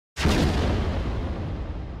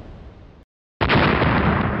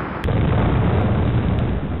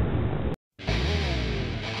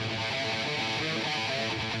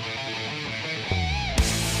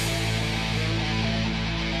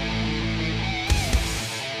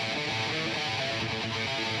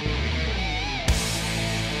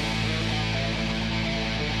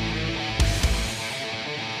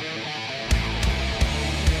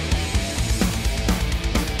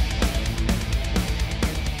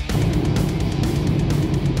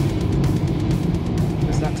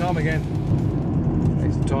alarm again.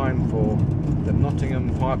 It's time for the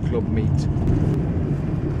Nottingham Pipe Club meet.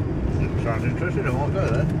 Sounds interesting, I might go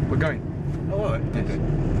there. We're going. Oh, all right. Yes. Okay.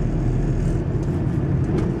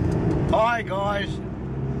 Hi guys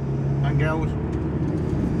and girls.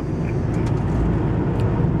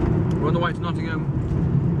 We're on the way to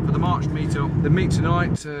Nottingham for the March meet-up. The meet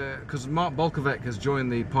tonight, because Mark Bolkovec has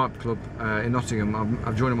joined the Pipe Club in Nottingham.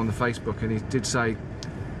 I've joined him on the Facebook, and he did say,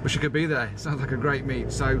 wish I could be there. Sounds like a great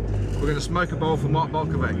meet. So we're going to smoke a bowl for Mark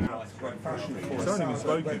Bolkovec. It's only been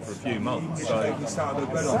smoking for a few months, so I'm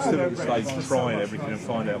still at the stage of trying everything and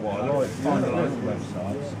find out what I like. Find out loads of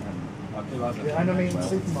websites. And I mean,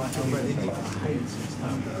 supermarket already.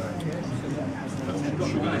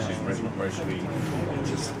 Sugar, this is very sweet.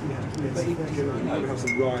 Have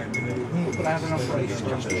some rye and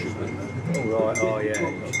Right, oh yeah.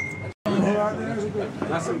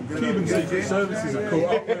 That's some Cuban Secret Services are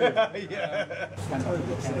caught up with.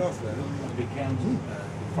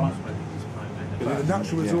 the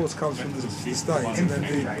natural resource comes from the States, and then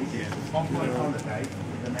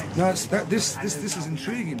this is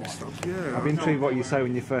intriguing, this stuff. Yeah, I'll be intrigued what you say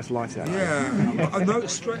when you first light it. Yeah, I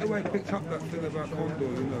noticed straight away, picked up that thing about condor,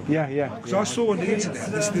 you know. Yeah. So I saw on the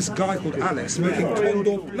internet this guy called Alex making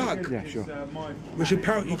condor plug. Yeah, sure. Which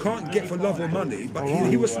apparently you can't get for love or money, but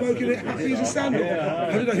he was smoking it happy as a sandal.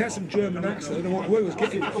 I don't know, he had some German accent, I don't know where he was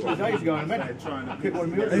getting it from.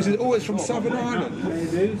 And he said, oh, it's from Southern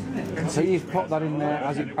Ireland. So you've popped that in there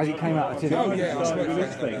as it came out of the tin? Oh yeah, I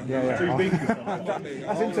smoked it. Yeah.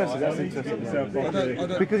 That's interesting.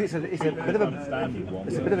 Because it's a bit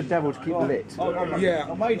of a devil to keep lit.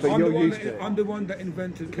 Yeah, but you're used to it. I'm the one that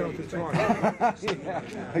invented Celtic time.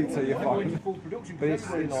 So you're fine. But it's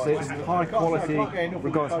high quality,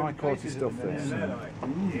 regards high quality stuff. This.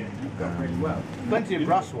 Plenty of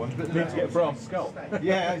brass ones, but Need to get a brass skull.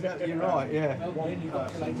 yeah, you're right. Yeah.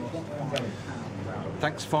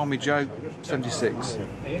 Thanks, Farmy Joe, 76.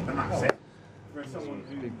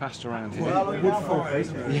 Being passed around here.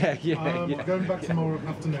 Yeah. Going back tomorrow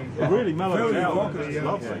afternoon. Really mellow now. It's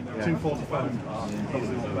lovely.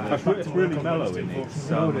 2:45. It's really mellow in it.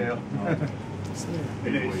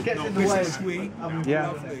 It gets in the way. Sweet.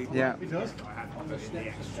 Yeah.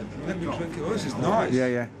 Let me drink it. Oh, this is nice.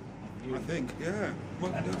 Yeah. I think, yeah.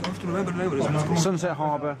 Well, I have to remember the name of this. Sunset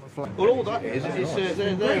Harbour. Well, all that is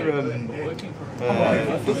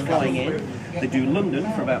they're flying in. They do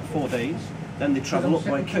London for about 4 days. Then they travel up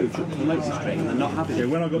by coach up to the Lake District, and they're not happy. Yeah,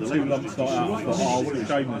 when I got 2 lumps like that, I thought, oh, what a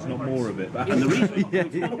shame there's not more of it. But And the reason they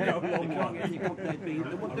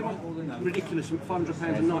want ridiculous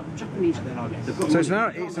 £500 a night. Japanese. So it's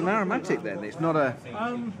an aromatic then. It's not a.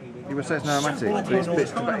 You would say it's an aromatic, but it's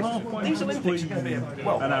bits to base. These Olympics are going to be an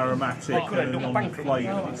aromatic and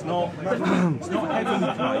non-flavoured. It's not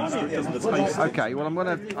heavily placed. It doesn't taste. Okay, well I'm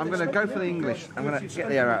gonna go for the English. I'm gonna get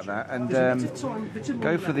the air out of that and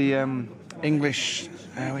go for the English.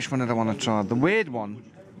 Which one did I want to try? The weird one.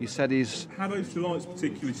 You said is Haddo's Delight's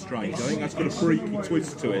particularly strange. I think that's got a freaky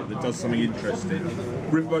twist to it that does something interesting.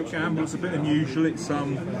 Riverboat Shambles a bit unusual. It's I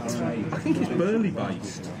think it's Burley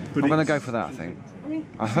based. But I'm going to go for that. I think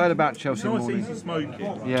I heard about Chelsea nice morning. easy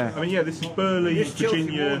smoking. Yeah. I mean, yeah, this is Burley,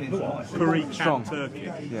 Virginia, Perique, Strong. Turkey.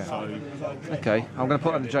 Yeah. So, Okay, I'm going to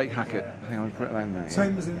put that in Jake Hackett. I think I'm going to put that in there.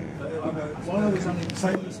 Same as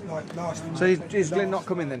same as like last. So is Glyn not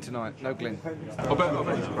coming then tonight? No Glyn. I bet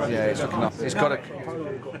Yeah, it's looking up. It's got a.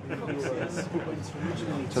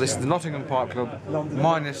 So this is the Nottingham Pipe Club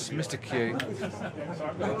minus Mr. Q,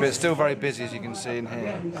 but it's still very busy as you can see in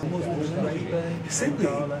here. Simply,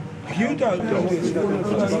 you don't do this. Rowing,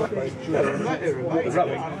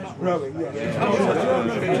 yeah.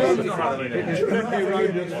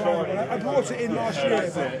 I brought it in last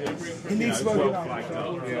year, but he needs smoking up.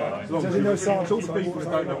 Does he know samples?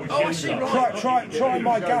 Try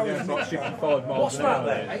my Gareth mixture. What's that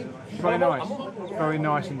there? Very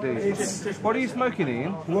nice indeed. What are you smoking,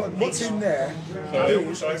 Ian? What's in there?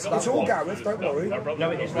 It's all Gareth, don't worry.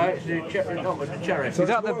 No, it's the cherry. Is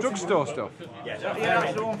that the drugstore stuff? Yeah,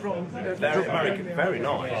 that's the one from very American. Very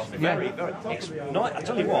nice. Very. It's nice. I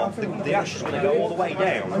tell you what, the ash is going to go all the way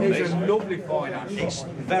down. It's a lovely fine ash. It's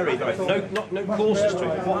very nice. No coarseness to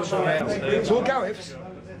it whatsoever. It's all Gareth's.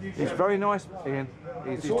 It's very nice, Ian.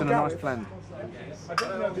 He's done a nice blend.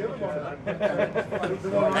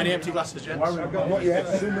 Any empty glasses, gents? Not yet.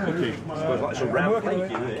 It's a round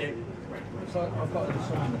flake, isn't it?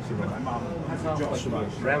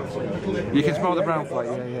 You can smell the brown flake.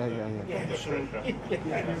 Yeah.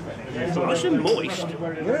 It's nice and moist. Yeah.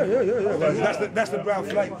 Well, that's the brown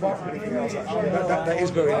flake. Apart from anything else, actually. That is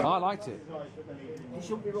very. I liked it.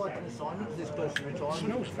 shouldn't be writing assignment for this person retiring.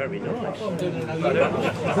 Smells very nice.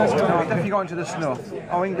 Definitely got into the snuff.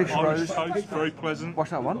 Oh, English Irish rose. toast, very pleasant.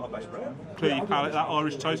 What's that one? Clear your palate. That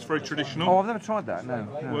Irish toast, very traditional. Oh, I've never tried that. No.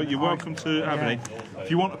 Well, you're welcome to have any. If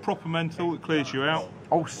you want a proper menthol that clears you out,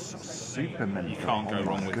 Oh, super menthol. you can't go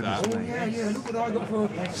wrong with that. Yeah, look what I got for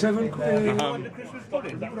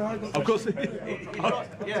 £7. I've got some.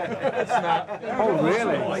 Oh,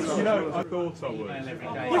 really? You know, I thought I would.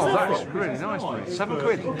 Oh, that's really nice, mate.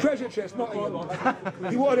 £7. Treasure chest, not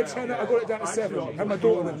even. He wanted a 10, I got it down to 7. Had my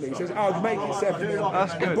daughter with me. He says, I'll make it 7.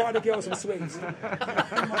 That's good. And buy the girls some sweets. He's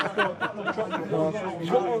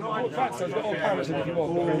got all facts, he's got all parrots in if you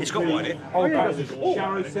want. It's got what in it? All parrots.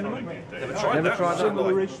 Sharrow cinnamon. Never tried that.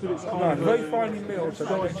 Similar-ish to its No, kind of. very finely milled, so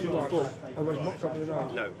don't get too much. Otherwise, knocked up in the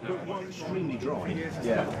night. No. Extremely dry. They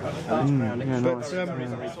add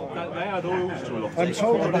oils to a lot. I'm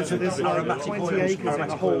told that there's like 20 acres in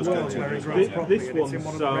the whole world. This one's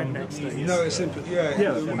No, it's simple, yeah.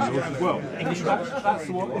 yeah, that's one of yours as well. That's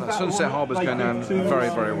the one. Sunset Harbour's going down very,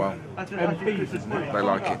 very well. MPs, isn't it? They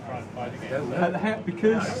like it.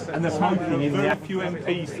 Because and they're smoking in the few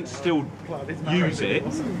MPs that still use it,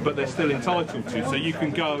 but they're still entitled to. So you can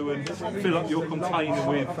go and fill up your container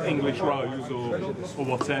with English rose or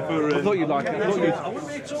whatever. I thought you'd like it. I wouldn't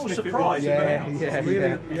be at all surprised. So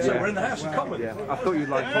we're in the House of Commons. I thought you'd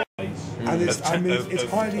like it. And it's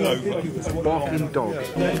highly ambiguous. Barking dog.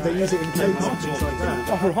 They use it in cakes and things like that.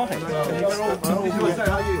 Oh, right.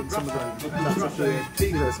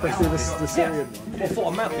 Especially the Syrian. What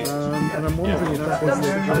for a mouthpiece? And I'm wondering if that was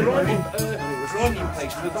Writing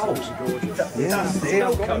paste for the dogs. Yeah,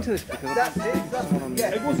 I've got into this because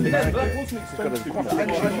It wasn't expensive.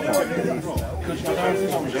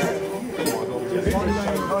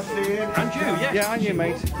 And you, yeah. yeah, and you,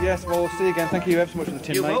 mate. Yes, well, see you again. Thank you ever so much for the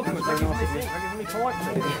tin, You're mate. welcome. That's very nice of you.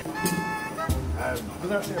 But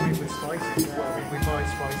that's it, I mean, with spices, we buy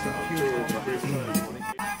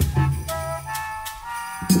spices.